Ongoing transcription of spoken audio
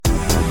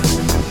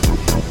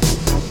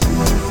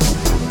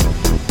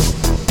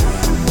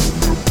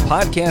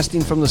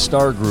Podcasting from the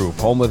Star Group,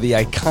 home of the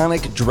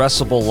iconic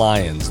dressable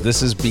lions.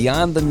 This is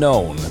Beyond the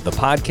Known, the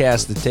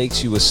podcast that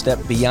takes you a step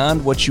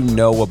beyond what you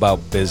know about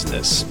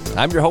business.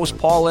 I'm your host,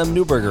 Paul M.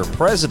 Newberger,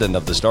 president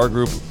of the Star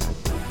Group.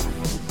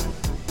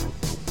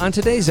 On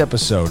today's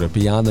episode of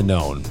Beyond the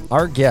Known,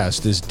 our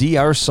guest is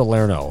D.R.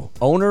 Salerno,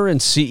 owner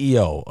and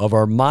CEO of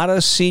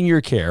Armada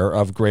Senior Care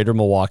of Greater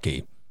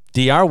Milwaukee.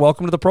 D.R.,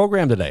 welcome to the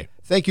program today.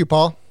 Thank you,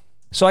 Paul.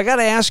 So I got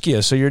to ask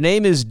you, so your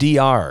name is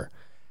D.R.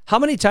 How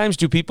many times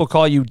do people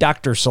call you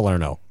Dr.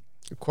 Salerno?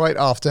 Quite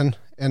often.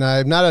 And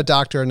I'm not a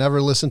doctor. I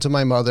never listened to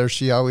my mother.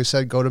 She always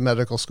said, go to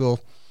medical school.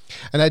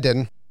 And I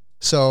didn't.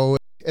 So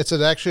it's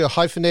actually a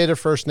hyphenated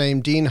first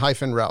name,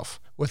 Dean-Ralph,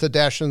 with a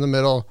dash in the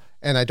middle,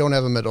 and I don't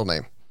have a middle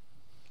name.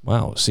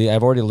 Wow. See,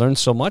 I've already learned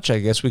so much. I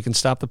guess we can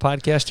stop the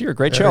podcast here.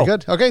 Great show. Very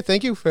good. Okay,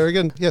 thank you. Very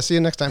good. Yeah, see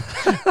you next time.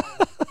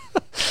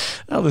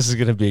 Oh, this is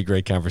going to be a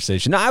great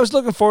conversation. Now, I was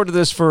looking forward to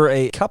this for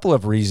a couple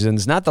of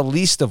reasons, not the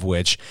least of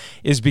which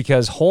is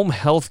because home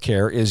health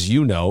care, as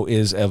you know,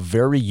 is a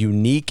very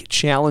unique,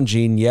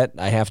 challenging, yet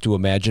I have to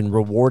imagine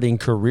rewarding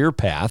career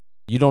path.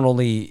 You don't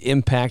only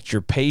impact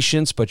your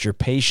patients, but your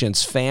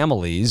patients'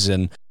 families.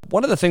 And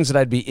one of the things that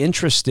I'd be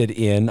interested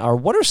in are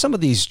what are some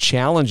of these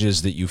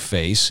challenges that you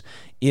face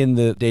in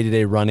the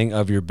day-to-day running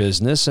of your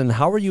business, and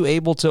how are you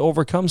able to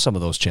overcome some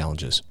of those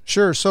challenges?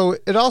 Sure. So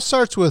it all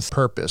starts with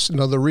purpose,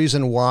 the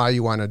reason why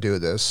you want to do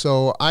this.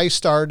 So I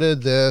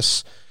started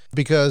this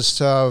because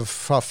of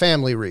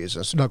family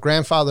reasons.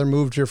 Grandfather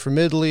moved here from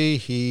Italy.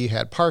 He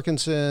had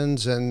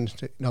Parkinson's, and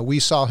we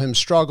saw him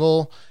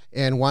struggle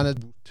and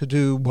wanted to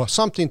do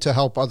something to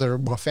help other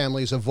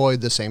families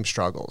avoid the same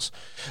struggles.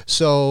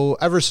 So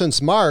ever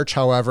since March,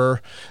 however,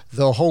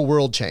 the whole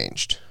world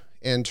changed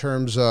in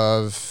terms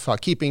of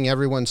keeping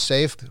everyone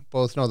safe,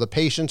 both the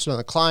patients and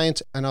the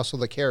clients and also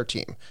the care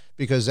team,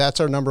 because that's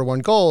our number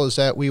one goal, is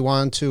that we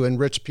want to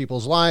enrich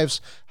people's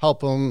lives, help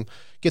them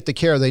get the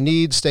care they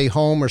need, stay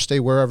home or stay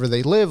wherever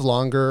they live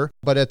longer.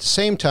 But at the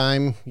same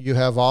time, you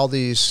have all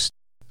these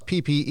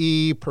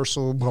PPE,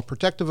 personal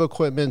protective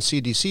equipment,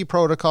 CDC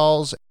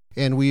protocols,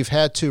 and we've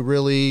had to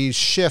really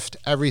shift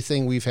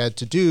everything we've had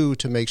to do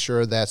to make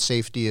sure that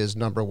safety is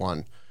number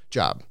one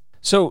job.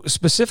 So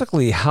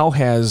specifically, how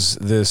has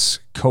this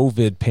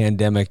COVID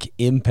pandemic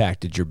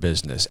impacted your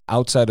business?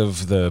 Outside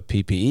of the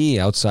PPE,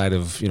 outside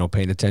of,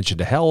 paying attention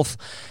to health,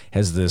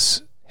 has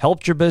this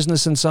helped your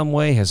business in some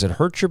way? Has it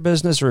hurt your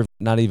business, or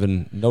not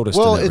even noticed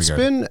in that regard? Well, it's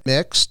been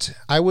mixed.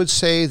 I would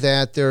say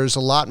that there's a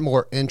lot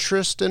more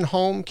interest in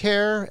home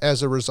care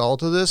as a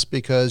result of this,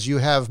 because you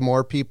have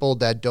more people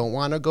that don't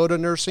want to go to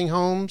nursing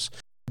homes,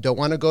 don't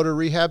want to go to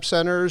rehab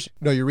centers.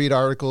 You read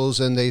articles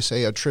and they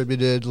say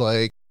attributed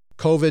like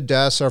COVID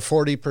deaths are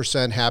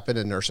 40% happen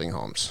in nursing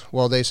homes.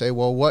 Well, they say,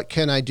 well, what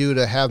can I do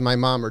to have my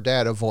mom or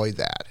dad avoid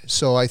that?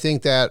 So I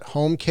think that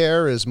home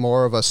care is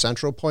more of a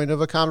central point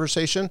of a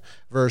conversation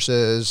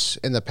versus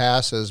in the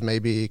past is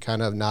maybe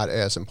kind of not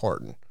as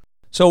important.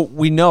 So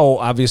we know,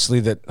 obviously,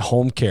 that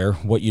home care,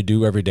 what you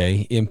do every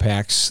day,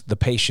 impacts the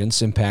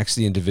patients, impacts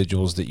the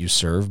individuals that you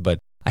serve. But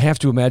I have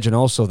to imagine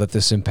also that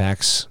this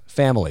impacts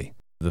family.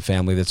 The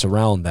family that's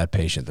around that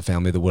patient, the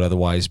family that would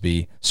otherwise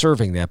be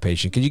serving that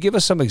patient. Can you give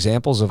us some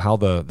examples of how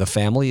the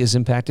family is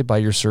impacted by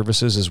your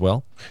services as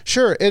well?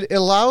 Sure. It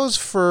allows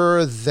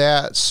for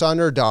that son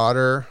or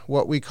daughter,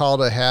 what we call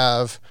to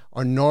have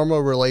a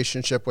normal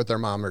relationship with their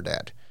mom or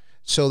dad.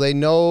 So they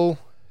know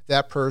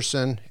that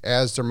person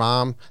as their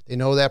mom, they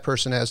know that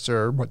person as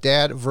their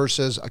dad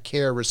versus a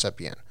care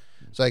recipient.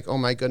 It's like, oh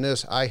my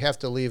goodness, I have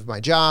to leave my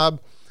job.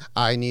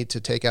 I need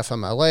to take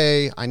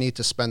FMLA. I need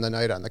to spend the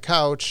night on the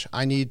couch.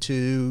 I need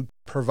to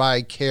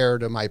provide care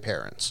to my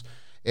parents.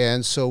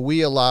 And so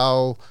we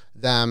allow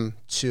them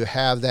to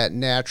have that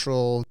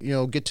natural,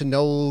 get to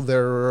know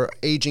their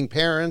aging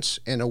parents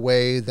in a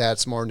way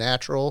that's more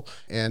natural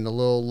and a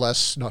little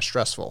less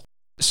stressful.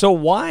 So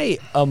why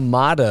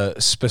Armada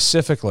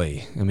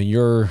specifically? I mean,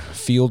 your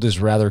field is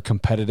rather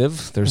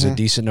competitive. There's a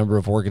decent number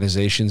of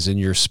organizations in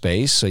your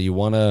space. So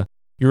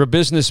you're a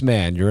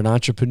businessman, you're an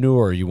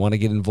entrepreneur, you want to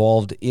get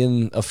involved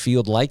in a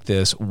field like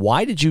this.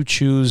 Why did you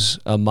choose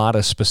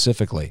Armada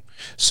specifically?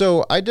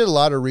 So I did a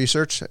lot of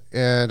research,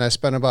 and I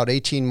spent about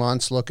 18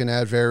 months looking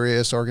at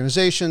various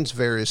organizations,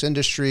 various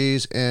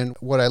industries. And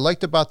what I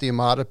liked about the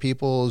Armada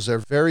people is they're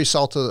very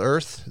salt of the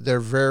earth. They're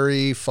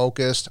very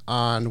focused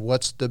on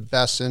what's the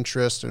best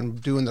interest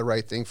and doing the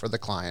right thing for the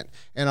client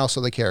and also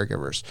the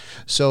caregivers.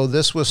 So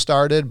this was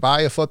started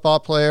by a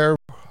football player.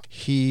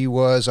 He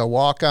was a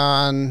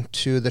walk-on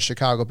to the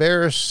Chicago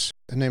Bears.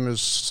 His name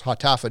is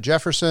Hatafa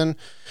Jefferson,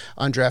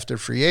 undrafted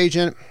free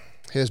agent.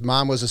 His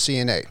mom was a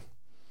CNA.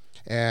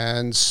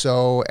 And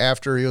so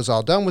after he was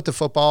all done with the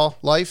football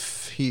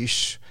life,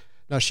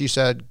 she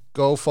said,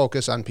 go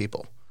focus on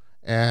people.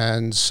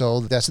 And so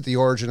that's the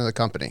origin of the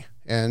company,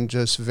 and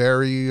just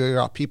very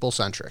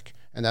people-centric.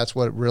 And that's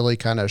what really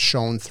kind of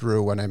shone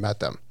through when I met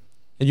them.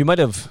 And you might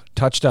have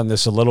touched on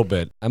this a little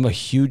bit. I'm a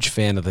huge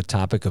fan of the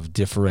topic of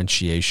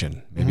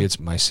differentiation. Maybe it's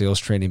my sales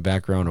training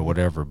background or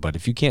whatever, but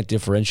if you can't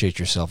differentiate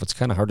yourself, it's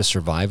kind of hard to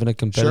survive in a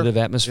competitive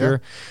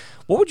atmosphere.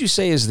 Yeah. What would you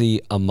say is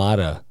the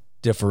Amada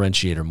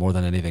differentiator more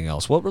than anything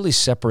else? What really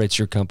separates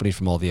your company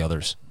from all the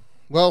others?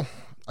 Well,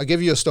 I'll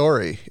give you a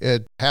story.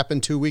 It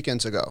happened 2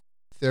 weekends ago.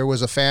 There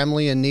was a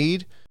family in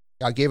need.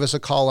 God gave us a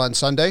call on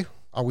Sunday.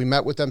 We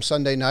met with them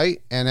Sunday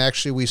night, and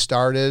actually we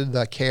started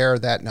the care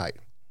that night.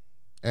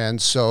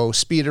 And so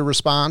speed of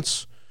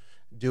response,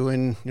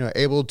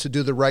 able to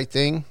do the right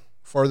thing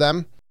for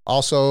them.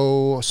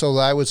 Also, so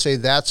I would say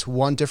that's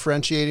one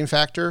differentiating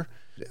factor.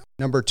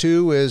 Number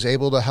two is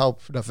able to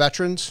help the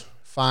veterans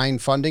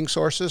find funding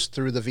sources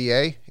through the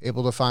VA,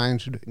 able to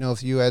find,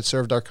 if you had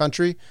served our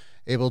country,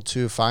 able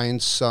to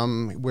find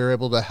we're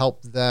able to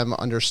help them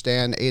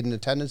understand aid and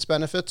attendance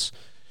benefits.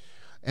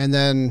 And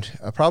then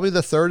probably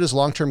the third is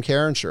long-term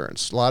care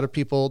insurance. A lot of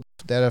people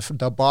that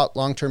have bought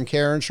long-term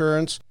care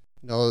insurance,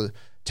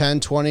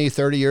 10, 20,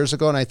 30 years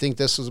ago, and I think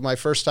this was my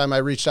first time I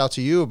reached out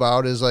to you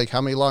about is like,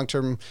 how many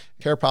long-term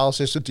care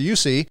policies do you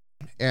see?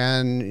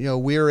 And,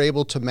 we are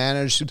able to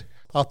manage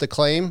out the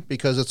claim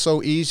because it's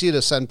so easy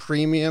to send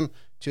premium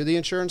to the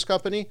insurance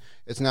company.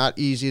 It's not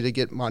easy to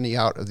get money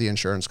out of the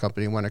insurance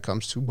company when it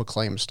comes to a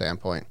claim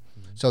standpoint.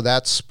 So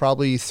that's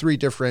probably 3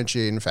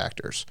 differentiating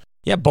factors.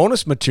 Yeah,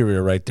 bonus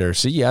material right there.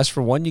 See, you ask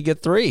for 1, you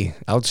get 3.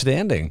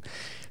 Outstanding.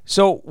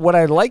 So what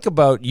I like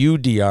about you,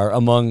 DR,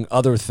 among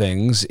other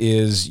things,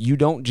 is you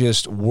don't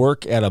just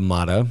work at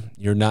Amada.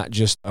 You're not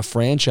just a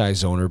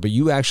franchise owner, but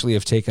you actually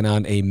have taken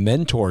on a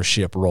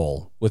mentorship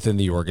role within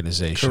the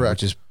organization, Correct.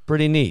 Which is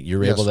pretty neat.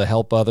 You're able to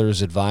help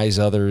others, advise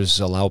others,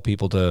 allow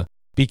people to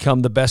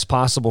become the best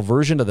possible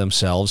version of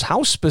themselves.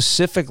 How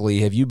specifically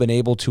have you been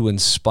able to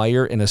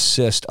inspire and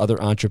assist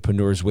other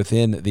entrepreneurs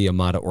within the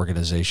Amada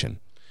organization?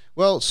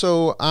 Well,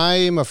 so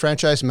I'm a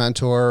franchise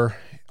mentor,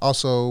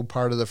 also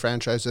part of the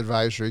Franchise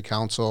Advisory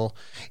Council,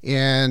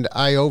 and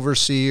I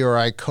oversee or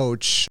I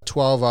coach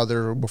 12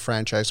 other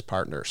franchise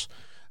partners.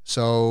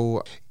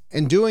 So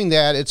in doing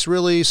that, it's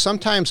really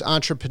sometimes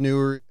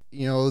entrepreneur,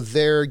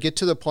 they get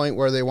to the point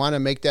where they want to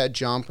make that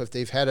jump. If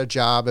they've had a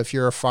job, if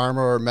you're a pharma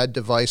or med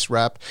device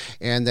rep,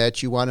 and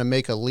that you want to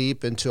make a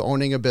leap into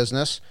owning a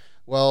business,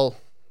 well,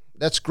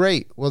 that's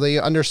great. Well, they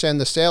understand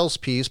the sales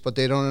piece, but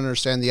they don't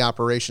understand the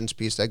operations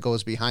piece that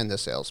goes behind the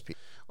sales piece.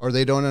 Or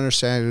they don't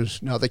understand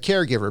the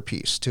caregiver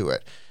piece to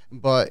it.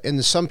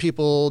 And some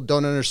people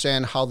don't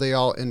understand how they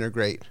all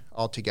integrate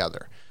all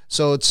together.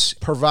 So it's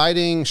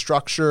providing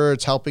structure,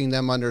 it's helping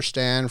them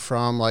understand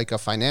from like a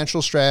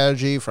financial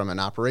strategy, from an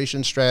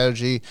operation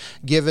strategy,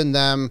 giving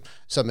them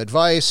some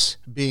advice,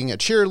 being a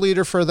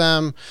cheerleader for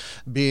them,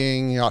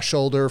 being a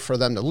shoulder for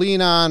them to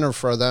lean on or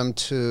for them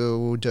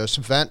to just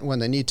vent when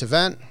they need to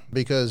vent,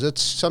 because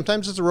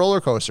sometimes it's a roller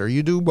coaster.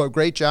 You do a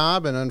great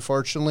job, and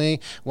unfortunately,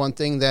 one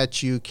thing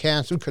that you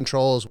can't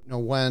control is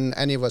when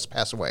any of us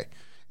pass away.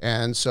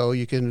 And so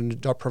you can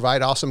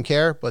provide awesome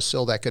care, but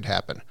still that could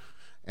happen.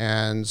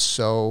 And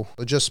so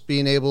just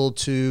being able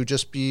to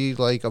just be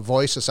like a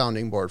voice, a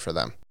sounding board for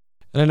them.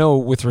 And I know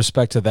with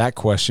respect to that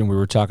question, we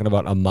were talking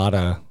about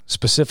Amada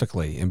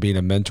specifically and being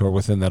a mentor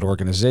within that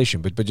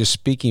organization, but just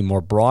speaking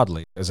more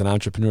broadly as an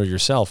entrepreneur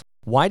yourself,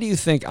 why do you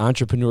think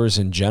entrepreneurs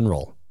in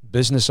general,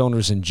 business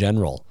owners in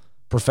general,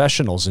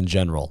 professionals in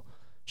general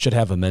should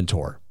have a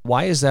mentor?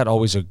 Why is that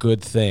always a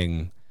good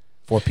thing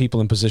for people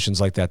in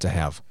positions like that to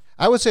have?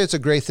 I would say it's a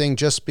great thing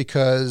just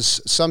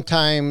because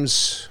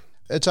sometimes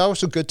it's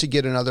also good to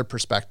get another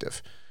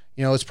perspective.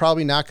 It's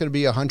probably not going to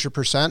be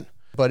 100%,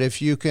 but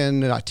if you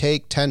can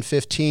take 10,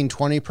 15,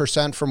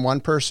 20% from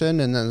one person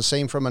and then the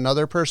same from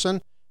another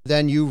person,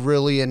 then you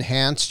really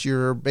enhanced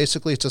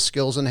basically it's a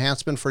skills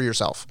enhancement for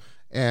yourself.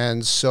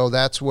 And so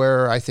that's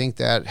where I think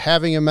that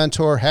having a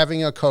mentor,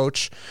 having a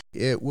coach,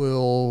 it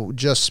will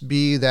just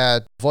be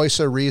that voice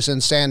of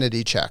reason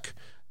sanity check.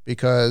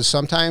 Because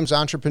sometimes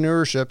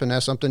entrepreneurship, and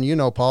that's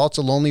something Paul, it's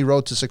a lonely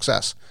road to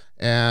success.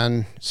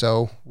 And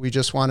so we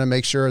just want to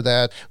make sure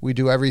that we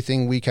do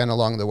everything we can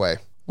along the way.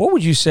 What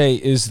would you say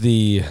is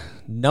the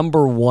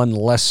number one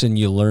lesson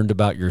you learned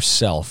about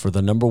yourself, or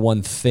the number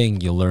one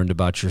thing you learned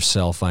about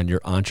yourself on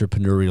your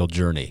entrepreneurial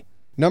journey?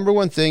 Number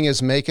one thing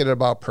is make it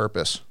about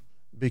purpose.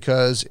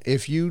 Because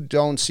if you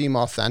don't seem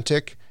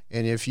authentic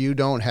and if you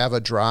don't have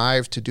a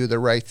drive to do the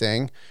right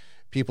thing,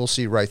 people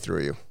see right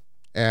through you.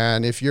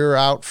 And if you're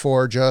out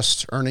for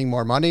just earning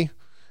more money,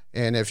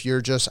 and if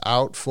you're just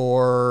out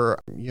for,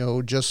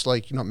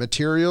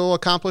 material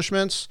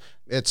accomplishments,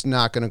 it's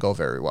not going to go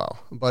very well.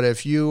 But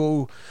if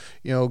you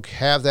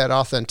have that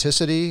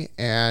authenticity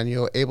and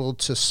you're able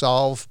to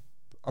solve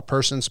a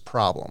person's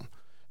problem,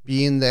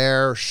 being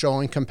there,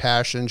 showing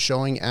compassion,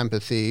 showing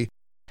empathy,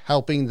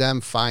 helping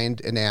them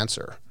find an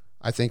answer,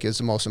 I think is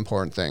the most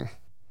important thing.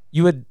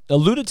 You had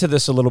alluded to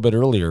this a little bit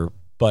earlier,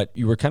 but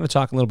you were kind of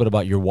talking a little bit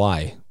about your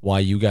why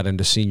you got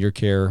into senior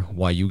care,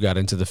 why you got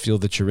into the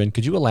field that you're in.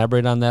 Could you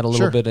elaborate on that a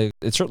little bit?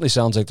 It certainly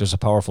sounds like there's a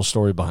powerful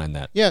story behind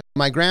that. Yeah.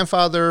 My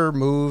grandfather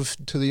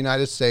moved to the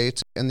United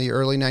States in the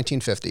early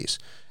 1950s.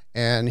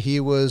 And he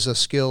was a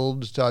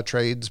skilled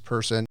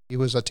tradesperson. He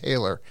was a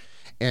tailor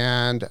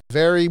and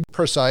very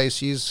precise.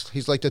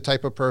 He's like the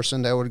type of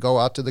person that would go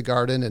out to the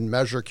garden and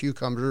measure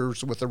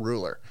cucumbers with a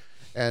ruler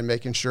and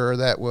making sure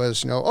that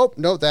was, oh,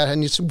 no, that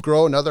needs to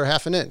grow another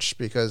half an inch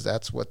because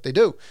that's what they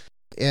do.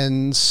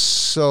 And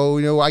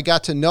so, I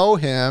got to know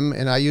him,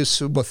 and I used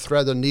to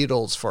thread the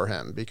needles for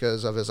him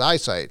because of his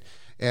eyesight.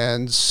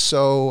 And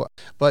so,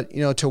 but,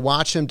 to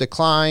watch him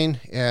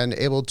decline and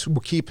able to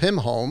keep him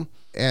home.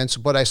 And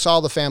so, but I saw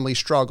the family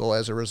struggle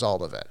as a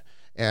result of it.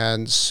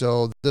 And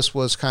so this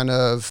was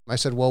I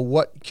said, well,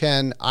 what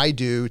can I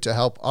do to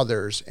help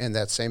others in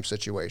that same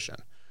situation?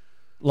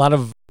 A lot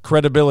of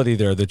credibility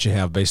there that you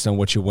have based on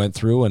what you went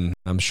through. And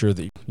I'm sure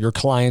that your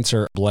clients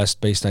are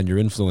blessed based on your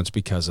influence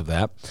because of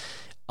that.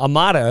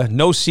 Amada,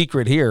 no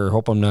secret here.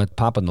 Hope I'm not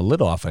popping the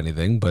lid off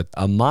anything, but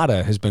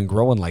Amada has been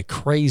growing like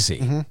crazy.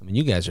 I mean,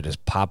 you guys are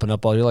just popping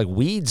up you're like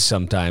weeds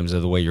sometimes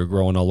of the way you're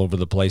growing all over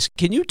the place.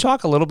 Can you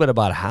talk a little bit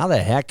about how the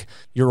heck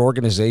your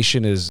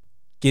organization is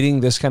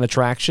getting this kind of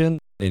traction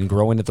and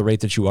growing at the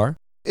rate that you are?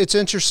 It's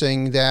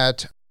interesting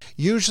that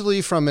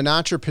usually from an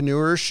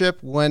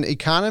entrepreneurship, when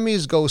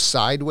economies go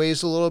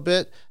sideways a little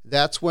bit,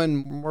 that's when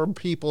more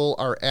people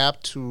are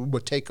apt to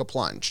take a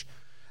plunge.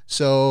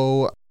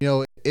 So,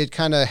 it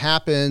kind of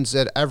happens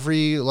at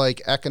every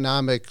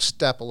economic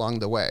step along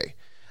the way.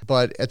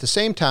 But at the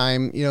same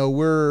time,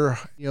 we're,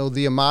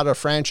 the Amada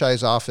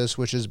franchise office,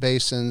 which is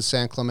based in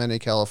San Clemente,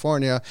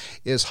 California,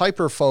 is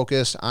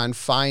hyper-focused on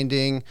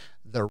finding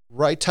the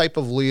right type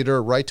of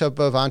leader, right type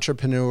of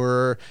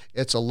entrepreneur.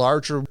 It's a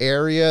larger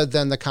area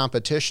than the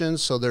competition,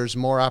 so there's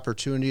more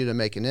opportunity to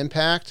make an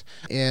impact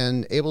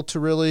and able to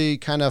really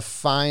kind of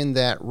find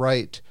that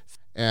right.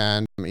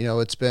 And,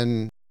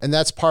 and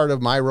that's part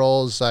of my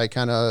roles.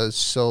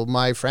 So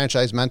my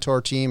franchise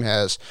mentor team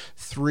has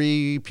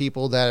 3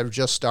 people that have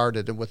just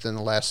started within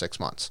the last 6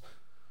 months.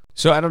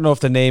 So I don't know if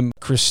the name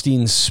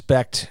Christine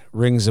Specht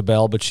rings a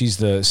bell, but she's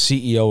the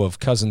CEO of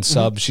Cousin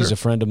Sub. She's sure. a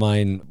friend of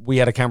mine. We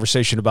had a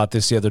conversation about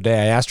this the other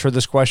day. I asked her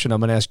this question. I'm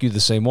going to ask you the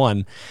same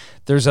one.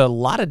 There's a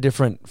lot of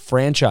different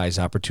franchise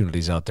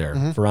opportunities out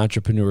there for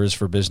entrepreneurs,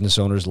 for business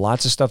owners,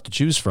 lots of stuff to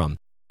choose from.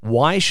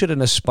 Why should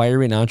an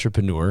aspiring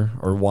entrepreneur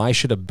or why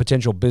should a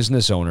potential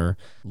business owner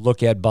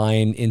look at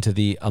buying into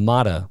the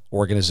Amada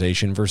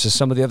organization versus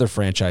some of the other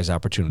franchise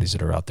opportunities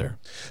that are out there?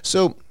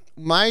 So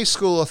my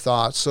school of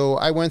thought, so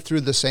I went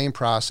through the same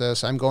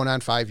process. I'm going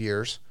on 5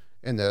 years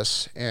in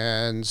this.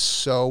 And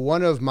so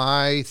one of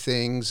my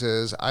things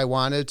is I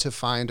wanted to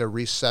find a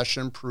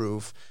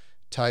recession-proof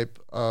type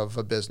of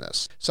a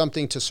business,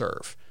 something to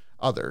serve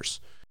others.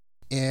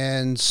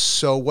 And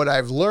so what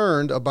I've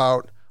learned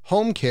about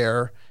home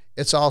care,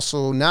 it's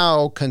also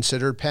now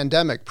considered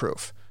pandemic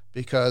proof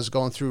because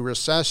going through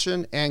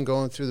recession and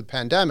going through the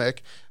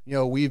pandemic,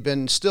 we've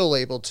been still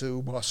able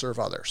to serve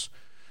others.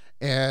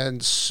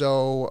 And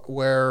so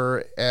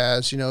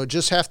whereas,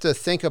 just have to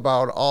think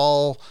about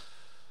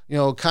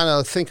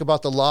think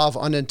about the law of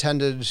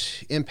unintended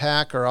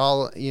impact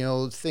or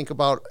think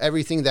about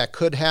everything that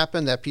could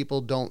happen that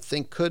people don't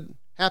think could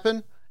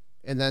happen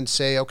and then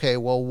say, okay,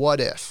 well,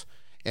 what if?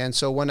 And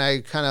so when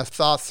I kind of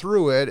thought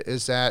through it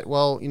is that,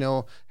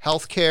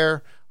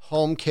 healthcare,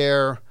 home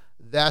care,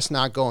 that's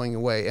not going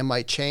away. It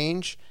might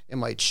change, it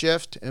might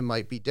shift, it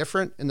might be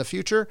different in the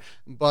future,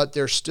 but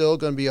there's still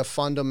going to be a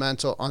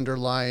fundamental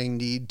underlying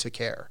need to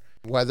care.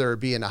 Whether it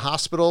be in a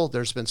hospital,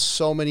 there's been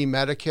so many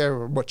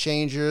Medicare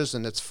changes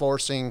and it's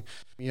forcing,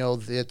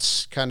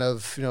 it's kind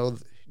of,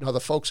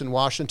 the folks in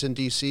Washington,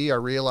 D.C.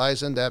 are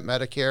realizing that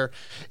Medicare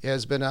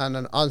has been on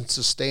an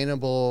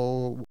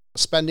unsustainable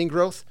spending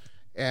growth.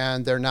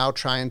 And they're now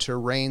trying to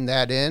rein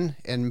that in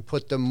and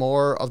put the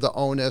more of the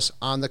onus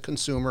on the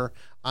consumer,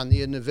 on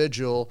the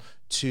individual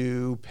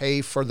to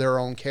pay for their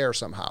own care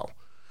somehow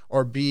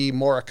or be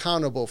more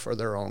accountable for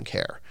their own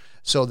care.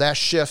 So that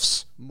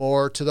shifts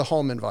more to the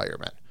home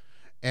environment.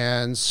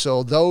 And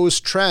so those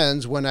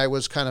trends, when I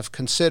was kind of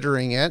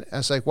considering it, I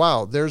was like,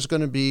 wow, there's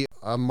going to be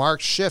a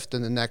marked shift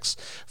in the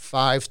next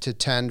 5 to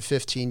 10,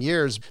 15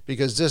 years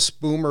because this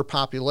boomer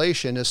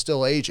population is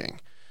still aging.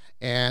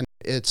 And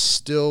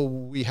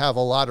we have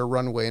a lot of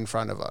runway in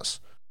front of us.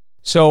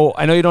 So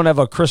I know you don't have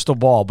a crystal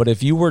ball, but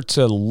if you were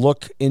to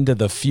look into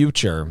the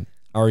future,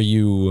 are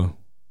you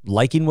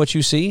liking what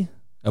you see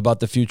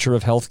about the future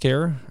of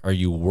healthcare? Are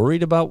you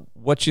worried about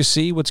what you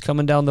see, what's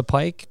coming down the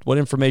pike? What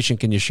information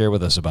can you share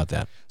with us about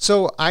that?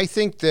 So I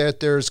think that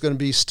there's going to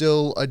be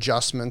still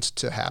adjustments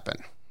to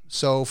happen.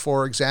 So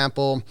for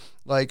example,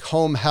 like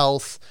home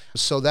health,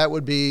 so that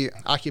would be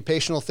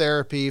occupational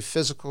therapy,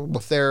 physical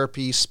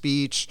therapy,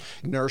 speech,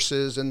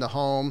 nurses in the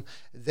home.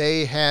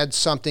 They had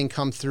something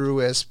come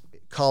through as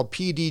called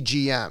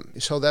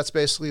PDGM. So that's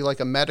basically like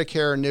a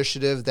Medicare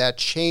initiative that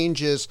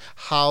changes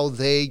how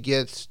they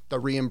get the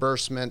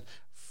reimbursement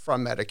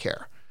from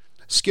Medicare.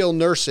 Skilled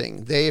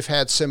nursing, they've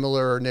had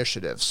similar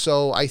initiatives.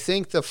 So I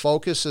think the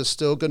focus is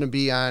still going to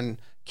be on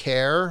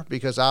care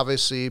because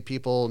obviously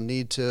people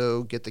need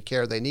to get the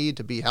care they need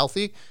to be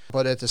healthy.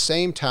 But at the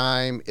same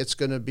time, it's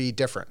going to be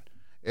different.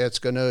 It's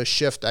going to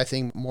shift, I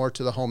think, more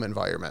to the home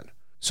environment.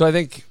 So I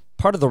think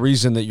part of the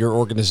reason that your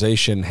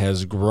organization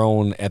has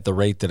grown at the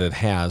rate that it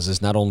has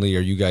is not only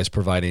are you guys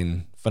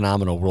providing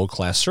phenomenal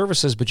world-class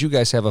services, but you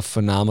guys have a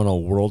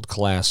phenomenal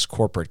world-class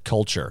corporate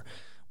culture,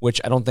 which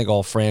I don't think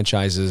all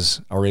franchises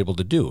are able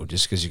to do,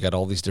 just because you got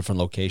all these different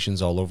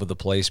locations all over the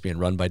place being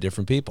run by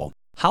different people.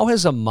 How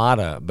has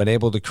Amada been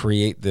able to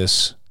create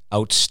this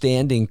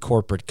outstanding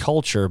corporate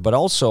culture, but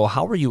also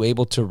how are you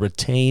able to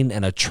retain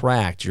and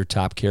attract your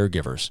top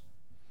caregivers?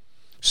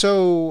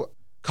 So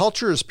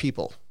culture is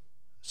people.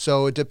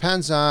 So it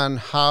depends on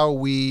how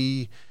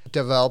we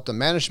develop the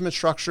management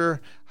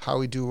structure, how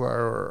we do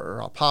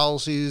our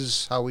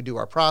policies, how we do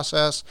our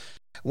process.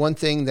 One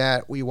thing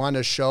that we want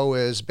to show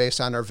is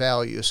based on our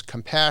values,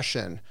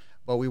 compassion,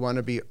 but we want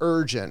to be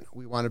urgent.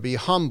 We want to be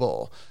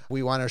humble.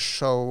 We want to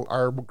show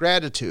our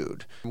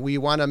gratitude. We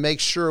want to make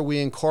sure we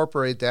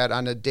incorporate that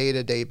on a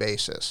day-to-day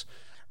basis.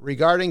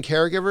 Regarding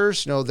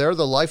caregivers, they're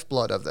the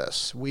lifeblood of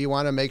this. We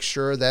want to make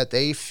sure that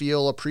they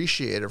feel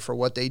appreciated for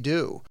what they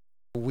do.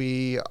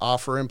 We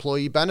offer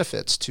employee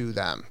benefits to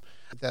them.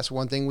 That's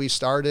one thing we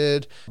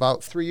started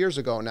about 3 years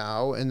ago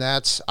now, and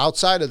that's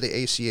outside of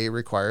the ACA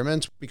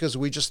requirements because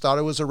we just thought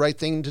it was the right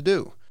thing to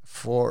do.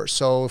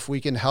 So if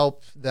we can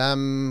help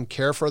them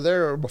care for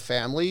their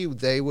family,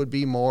 they would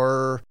be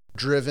more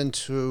driven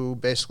to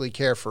basically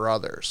care for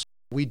others.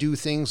 We do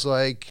things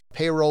like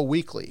payroll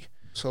weekly.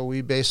 So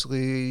we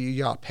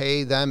basically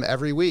pay them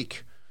every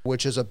week,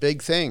 which is a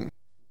big thing.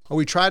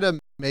 We try to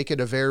make it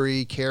a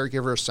very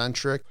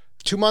caregiver-centric.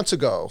 2 months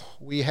ago,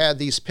 we had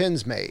these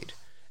pins made.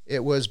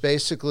 It was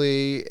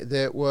basically,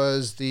 that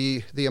was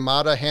the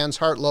Amada Hands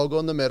Heart logo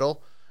in the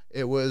middle.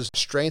 It was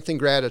strength and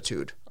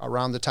gratitude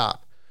around the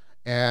top.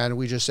 And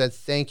we just said,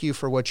 thank you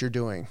for what you're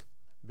doing.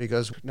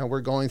 Because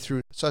we're going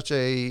through such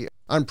a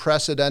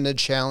unprecedented,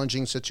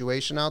 challenging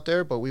situation out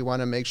there, but we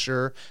want to make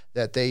sure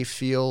that they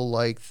feel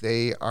like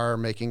they are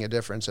making a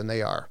difference, and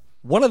they are.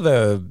 One of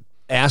the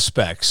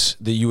aspects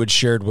that you had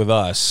shared with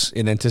us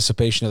in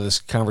anticipation of this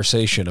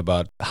conversation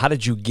about how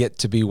did you get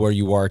to be where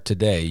you are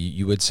today,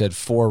 you had said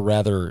 4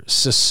 rather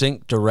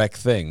succinct, direct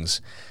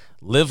things: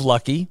 live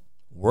lucky,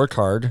 work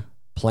hard,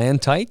 plan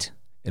tight,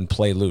 and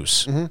play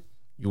loose. Mm-hmm.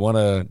 You want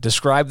to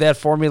describe that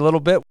for me a little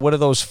bit? What do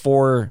those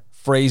 4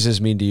 phrases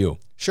mean to you?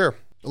 Sure.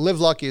 Live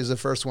lucky is the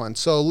first one.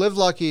 So live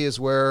lucky is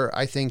where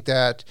I think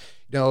that,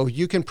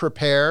 you can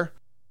prepare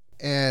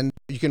and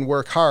you can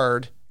work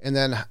hard, and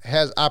then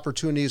as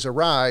opportunities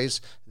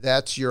arise,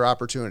 that's your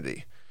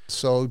opportunity.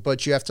 So,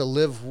 but you have to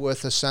live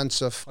with a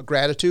sense of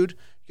gratitude.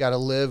 You got to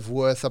live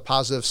with a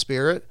positive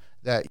spirit,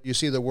 that you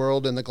see the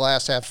world in the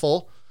glass half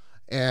full,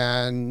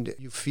 and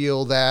you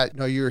feel that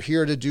you're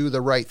here to do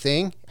the right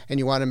thing and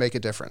you want to make a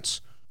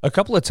difference. A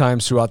couple of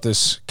times throughout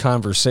this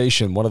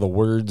conversation, one of the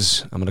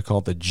words, I'm going to call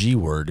it the G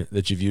word,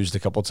 that you've used a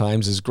couple of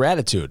times is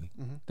gratitude.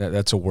 Mm-hmm.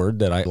 That's a word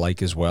that I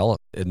like as well.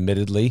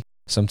 Admittedly,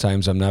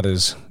 sometimes I'm not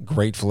as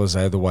grateful as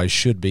I otherwise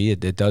should be.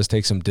 It does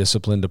take some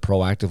discipline to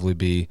proactively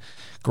be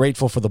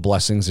grateful for the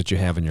blessings that you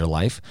have in your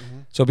life. Mm-hmm.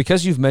 So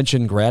because you've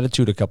mentioned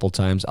gratitude a couple of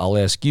times, I'll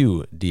ask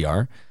you,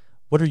 DR,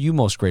 what are you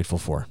most grateful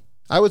for?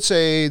 I would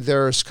say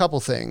there's a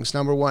couple things.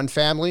 Number one,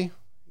 family,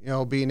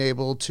 being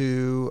able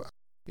to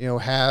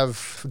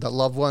have the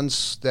loved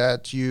ones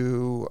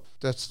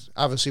that's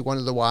obviously one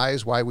of the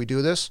whys why we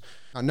do this.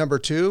 Number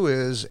 2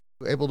 is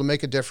able to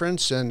make a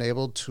difference and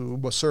able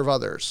to serve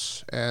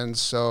others. And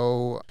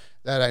so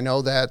that I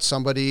know that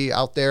somebody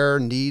out there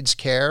needs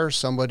care,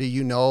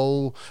 somebody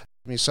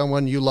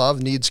someone you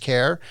love needs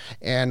care,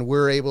 and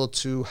we're able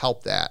to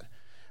help that.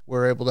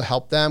 We're able to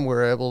help them.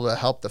 We're able to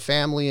help the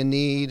family in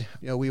need.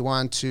 We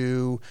want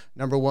to,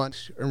 number one,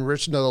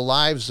 enrich the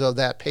lives of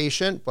that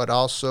patient, but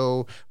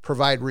also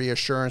provide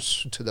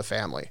reassurance to the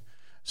family.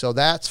 So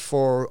that's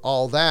for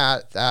all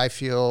that. I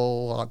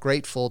feel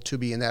grateful to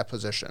be in that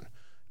position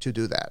to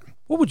do that.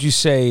 What would you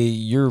say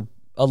you're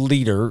a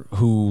leader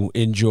who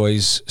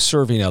enjoys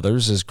serving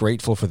others, is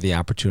grateful for the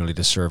opportunity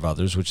to serve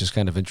others, which is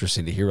kind of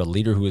interesting to hear, a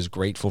leader who is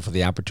grateful for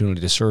the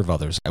opportunity to serve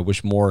others. I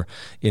wish more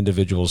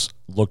individuals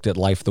looked at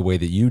life the way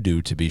that you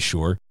do, to be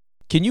sure.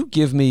 Can you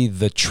give me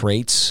the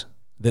traits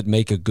that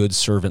make a good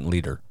servant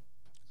leader?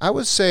 I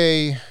would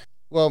say,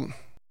 well,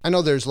 I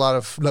know there's a lot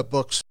of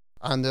books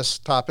on this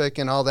topic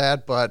and all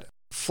that, but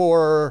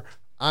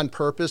on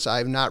purpose,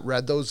 I've not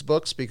read those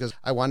books because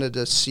I wanted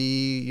to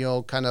see,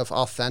 kind of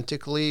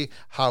authentically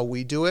how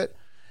we do it.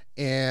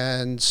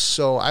 And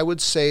so I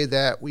would say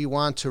that we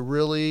want to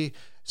really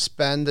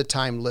spend the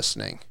time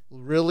listening,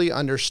 really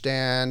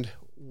understand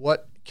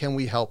what can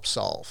we help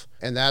solve.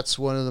 And that's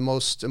one of the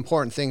most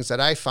important things that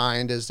I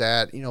find is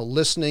that,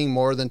 listening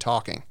more than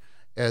talking.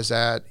 Is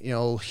that,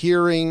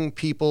 hearing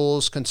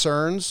people's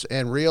concerns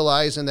and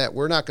realizing that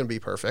we're not going to be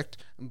perfect,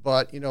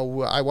 but,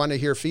 I want to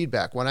hear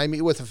feedback. When I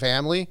meet with a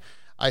family,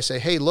 I say,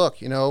 hey, look,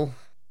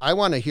 I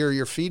want to hear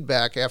your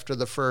feedback after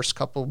the first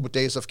couple of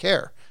days of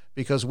care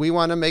because we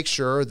want to make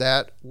sure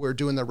that we're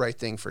doing the right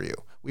thing for you.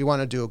 We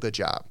want to do a good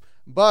job.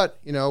 But,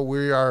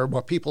 we are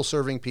people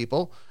serving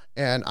people,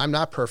 and I'm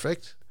not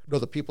perfect.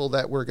 The people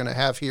that we're going to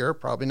have here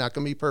probably not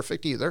going to be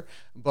perfect either,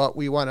 but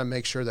we want to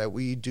make sure that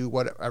we do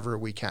whatever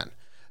we can.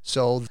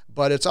 So,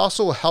 but it's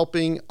also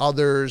helping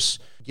others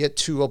get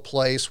to a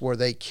place where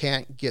they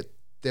can't get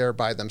there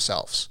by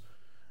themselves.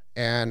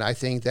 And I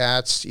think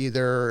that's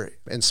either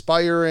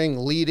inspiring,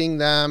 leading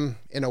them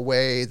in a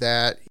way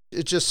that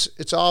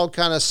it's all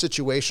kind of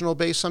situational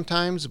based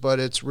sometimes, but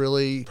it's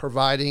really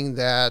providing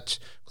that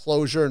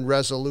closure and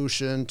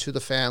resolution to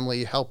the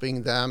family,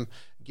 helping them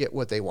get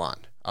what they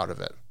want out of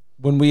it.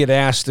 When we had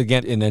asked,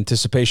 again, in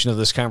anticipation of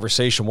this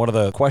conversation, one of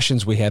the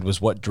questions we had was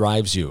what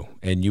drives you?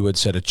 And you had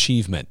said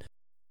achievement.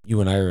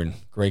 You and I are in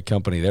great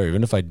company there.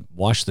 Even if I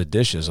wash the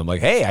dishes, I'm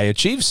like, hey, I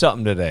achieved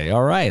something today.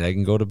 All right, I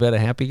can go to bed a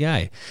happy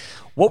guy.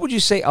 What would you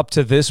say up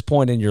to this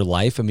point in your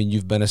life? I mean,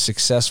 you've been a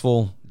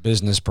successful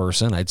business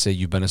person. I'd say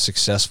you've been a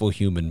successful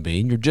human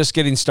being. You're just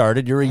getting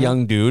started. You're a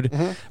young dude.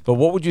 But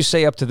what would you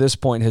say up to this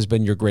point has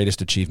been your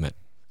greatest achievement?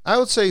 I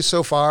would say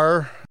so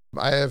far,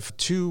 I have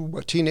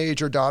 2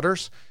 teenager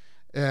daughters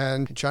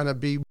and trying to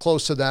be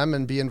close to them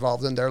and be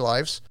involved in their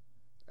lives.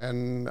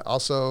 And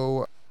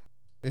also,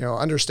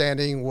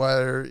 understanding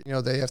whether,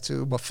 they have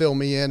to fill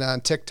me in on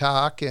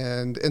TikTok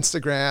and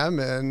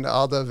Instagram and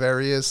all the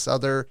various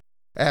other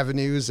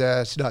avenues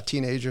that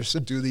teenagers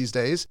do these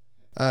days.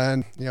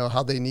 And,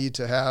 how they need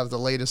to have the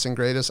latest and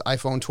greatest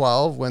iPhone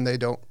 12 when they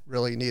don't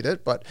really need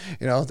it. But,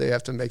 they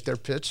have to make their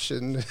pitch.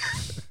 And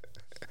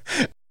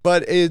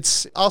but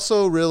it's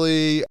also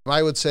really,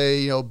 I would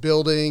say,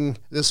 building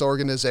this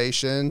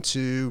organization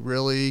to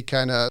really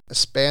kind of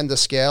span the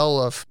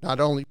scale of not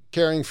only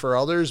caring for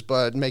others,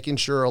 but making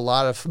sure a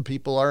lot of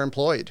people are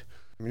employed,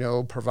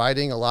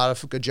 providing a lot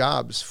of good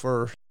jobs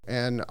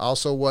and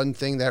also one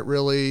thing that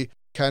really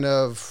kind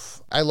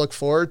of I look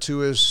forward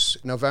to is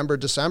November,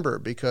 December,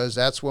 because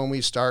that's when we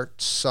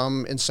start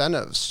some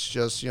incentives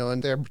just,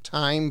 in their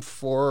time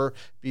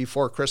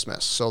before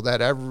Christmas, so that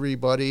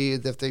everybody,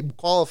 if they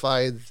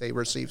qualify, they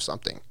receive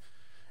something.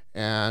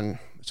 And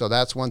so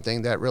that's one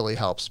thing that really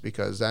helps,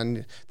 because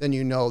then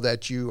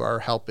that you are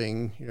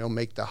helping,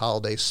 make the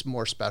holidays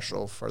more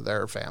special for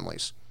their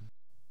families.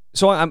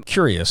 So I'm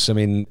curious. I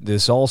mean,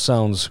 this all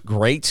sounds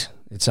great.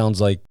 It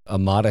sounds like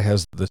Amada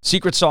has the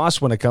secret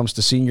sauce when it comes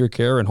to senior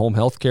care and home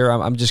health care.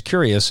 I'm just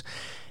curious,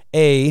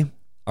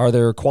 are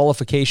there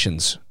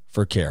qualifications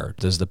for care?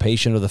 Does the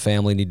patient or the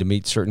family need to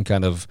meet certain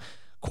kind of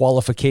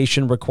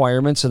qualification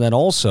requirements? And then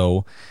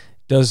also,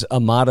 does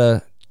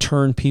Amada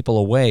turn people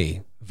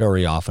away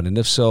very often? And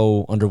if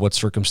so, under what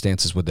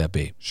circumstances would that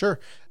be? Sure.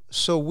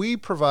 So we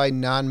provide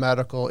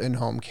non-medical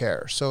in-home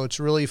care. So it's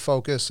really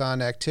focused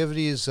on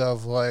activities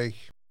of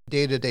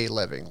day-to-day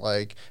living,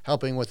 like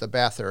helping with a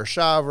bath or a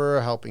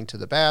shower, helping to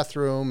the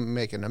bathroom,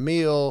 making a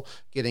meal,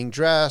 getting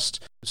dressed.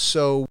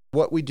 So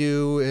what we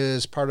do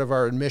is part of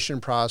our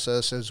admission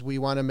process is we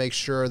want to make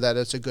sure that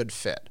it's a good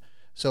fit.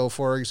 So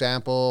for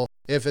example,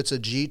 if it's a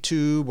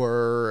G-tube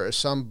or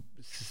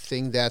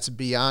something that's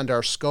beyond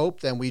our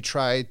scope, then we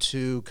try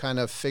to kind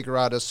of figure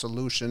out a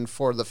solution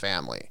for the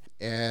family.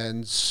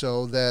 And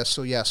so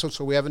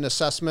we have an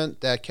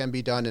assessment that can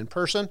be done in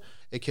person.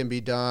 It can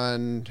be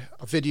done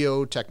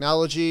video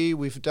technology.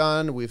 We've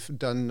done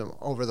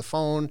over the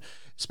phone,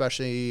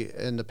 especially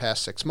in the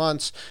past 6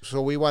 months.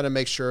 So we want to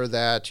make sure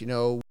that,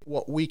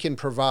 what we can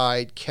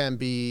provide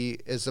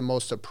is the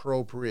most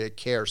appropriate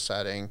care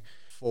setting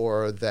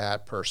for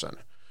that person.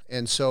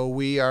 And so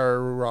we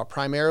are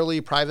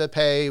primarily private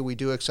pay. We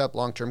do accept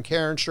long-term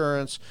care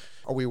insurance,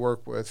 or we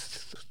work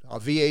with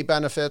VA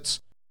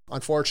benefits.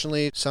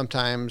 Unfortunately,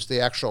 sometimes the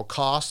actual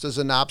cost is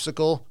an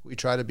obstacle. We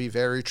try to be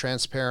very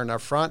transparent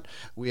up front.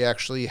 We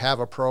actually have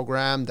a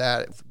program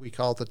that we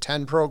call the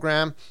 10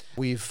 program.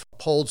 We've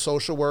polled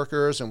social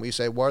workers and we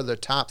say, what are the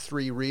top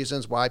 3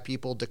 reasons why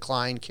people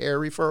decline care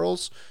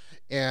referrals?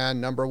 And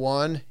number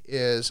 1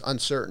 is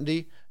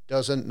uncertainty,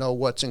 doesn't know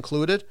what's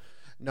included.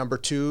 Number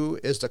 2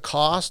 is the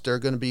cost. They're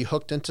going to be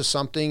hooked into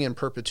something in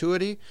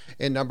perpetuity.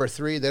 And number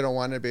 3, they don't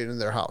want to be in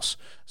their house.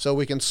 So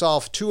we can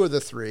solve 2 of the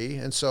 3.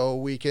 And so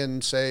we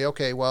can say,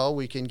 okay, well,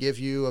 we can give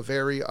you a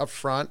very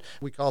upfront,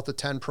 we call it the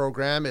 10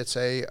 program. It's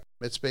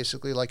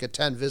basically like a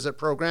 10 visit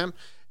program.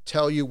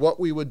 Tell you what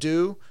we would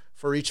do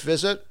for each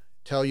visit,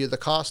 tell you the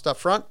cost up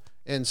front,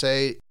 and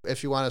say,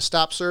 if you want to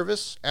stop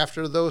service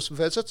after those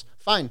visits,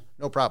 fine,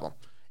 no problem.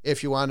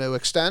 If you want to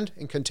extend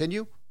and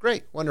continue,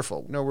 great,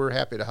 wonderful. No, we're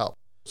happy to help.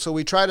 So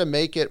we try to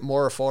make it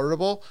more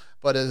affordable,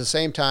 but at the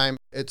same time,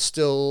 it's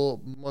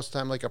still most of the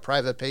time like a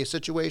private pay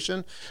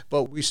situation,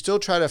 but we still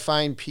try to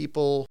find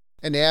people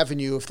an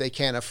avenue if they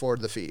can't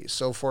afford the fees.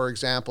 So for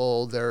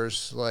example,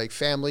 there's like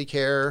family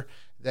care.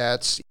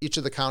 That's each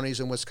of the counties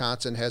in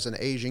Wisconsin has an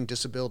aging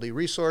disability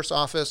resource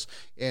office,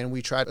 and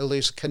we try to at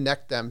least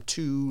connect them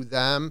to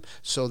them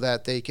so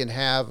that they can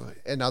have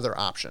another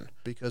option,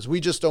 because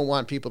we just don't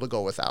want people to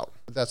go without.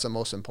 That's the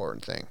most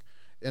important thing.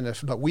 And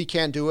if we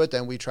can't do it,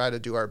 then we try to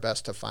do our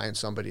best to find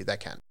somebody that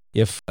can.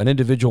 If an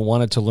individual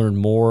wanted to learn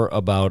more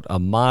about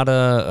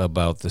Amada,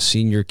 about the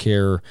senior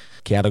care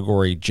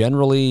category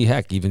generally,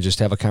 heck, even just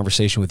have a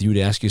conversation with you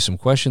to ask you some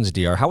questions,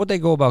 DR, how would they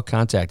go about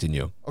contacting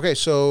you? Okay,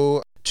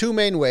 so 2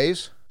 main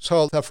ways.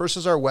 So the first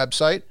is our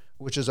website,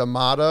 which is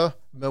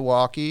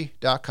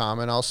AmadaMilwaukee.com,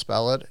 and I'll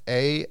spell it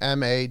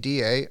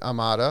AMADA,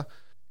 Amada.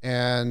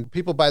 And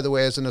people, by the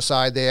way, as an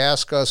aside, they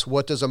ask us,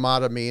 what does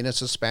Amada mean?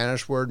 It's a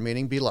Spanish word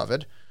meaning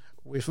beloved.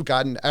 We've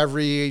gotten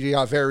every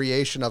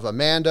variation of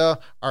Amanda,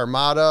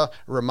 Armada,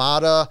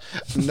 Ramada.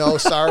 No,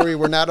 sorry,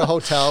 we're not a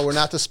hotel. We're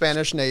not the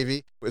Spanish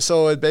Navy.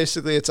 So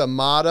it's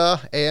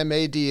Amada,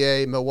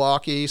 AMADA,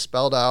 Milwaukee,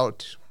 spelled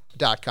out,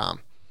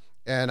 .com.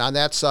 And on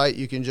that site,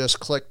 you can just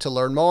click to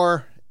learn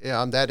more.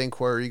 That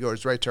inquiry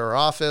goes right to our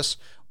office,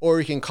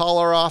 or you can call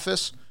our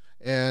office,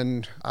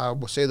 and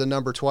we'll say the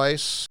number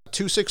twice,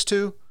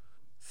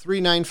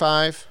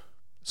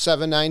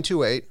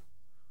 262-395-7928.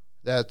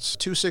 That's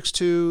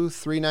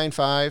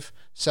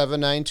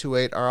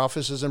 262-395-7928. Our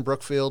office is in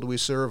Brookfield. We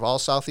serve all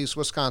southeast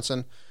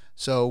Wisconsin,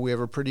 so we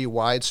have a pretty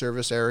wide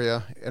service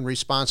area, and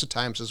response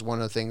times is one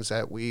of the things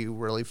that we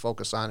really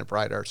focus on and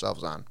pride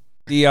ourselves on.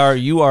 DR,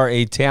 you are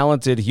a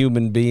talented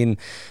human being,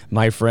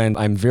 my friend.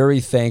 I'm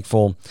very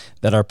thankful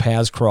that our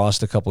paths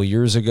crossed a couple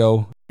years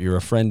ago. You're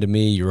a friend to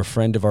me. You're a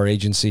friend of our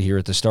agency here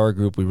at the Star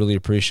Group. We really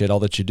appreciate all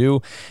that you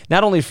do,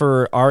 not only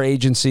for our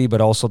agency,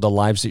 but also the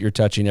lives that you're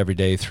touching every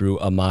day through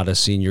Amada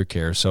Senior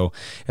Care. So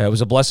it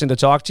was a blessing to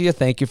talk to you.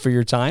 Thank you for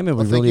your time. And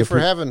thank you for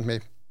having me.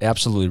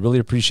 Absolutely. Really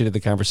appreciated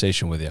the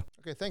conversation with you.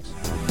 Okay, thanks.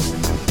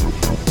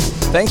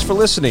 Thanks for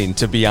listening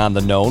to Beyond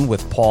the Known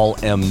with Paul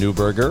M.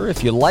 Neuberger.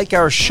 If you like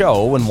our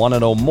show and want to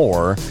know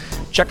more,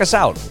 check us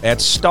out at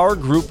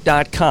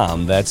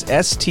stargroup.com. That's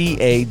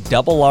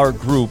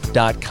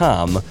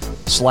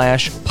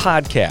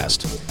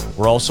STARRgroup.com/podcast.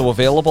 We're also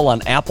available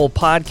on Apple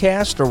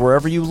Podcast or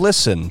wherever you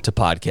listen to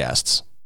podcasts.